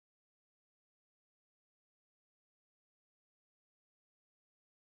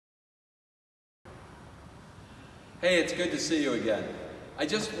Hey, it's good to see you again. I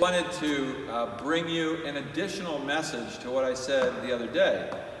just wanted to bring you an additional message to what I said the other day.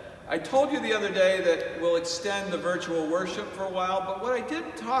 I told you the other day that we'll extend the virtual worship for a while, but what I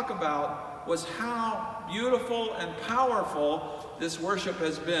didn't talk about was how beautiful and powerful this worship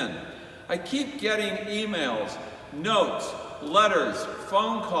has been. I keep getting emails, notes, letters,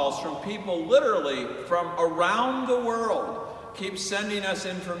 phone calls from people literally from around the world. Keep sending us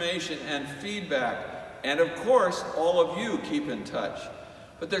information and feedback. And of course, all of you keep in touch.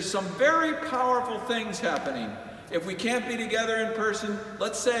 But there's some very powerful things happening. If we can't be together in person,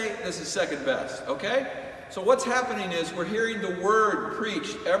 let's say this is second best, okay? So what's happening is we're hearing the Word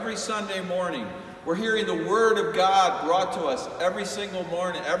preached every Sunday morning. We're hearing the Word of God brought to us every single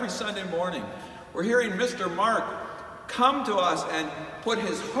morning, every Sunday morning. We're hearing Mr. Mark come to us and put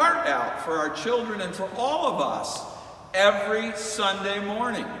his heart out for our children and for all of us every Sunday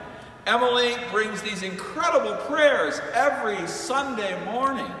morning. Emily brings these incredible prayers every Sunday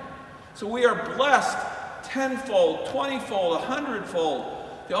morning. So we are blessed tenfold, 20-fold, 100-fold.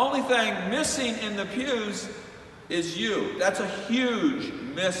 The only thing missing in the pews is you. That's a huge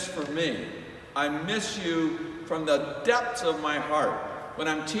miss for me. I miss you from the depths of my heart. When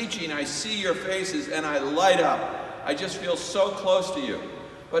I'm teaching, I see your faces and I light up. I just feel so close to you.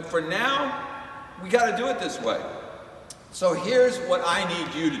 But for now, we got to do it this way. So here's what I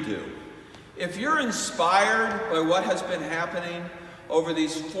need you to do. If you're inspired by what has been happening over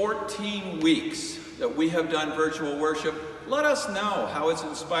these 14 weeks that we have done virtual worship, let us know how it's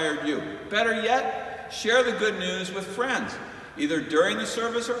inspired you. Better yet, share the good news with friends, either during the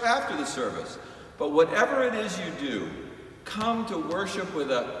service or after the service. But whatever it is you do, come to worship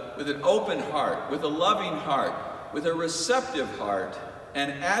with an open heart, with a loving heart, with a receptive heart,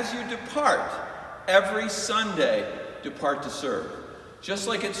 and as you depart, every Sunday, depart to serve. Just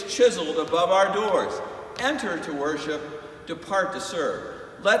like it's chiseled above our doors. Enter to worship, depart to serve.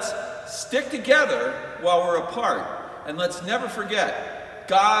 Let's stick together while we're apart. And let's never forget,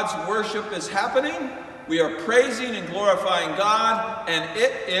 God's worship is happening. We are praising and glorifying God, and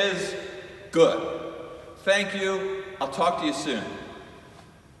it is good. Thank you. I'll talk to you soon.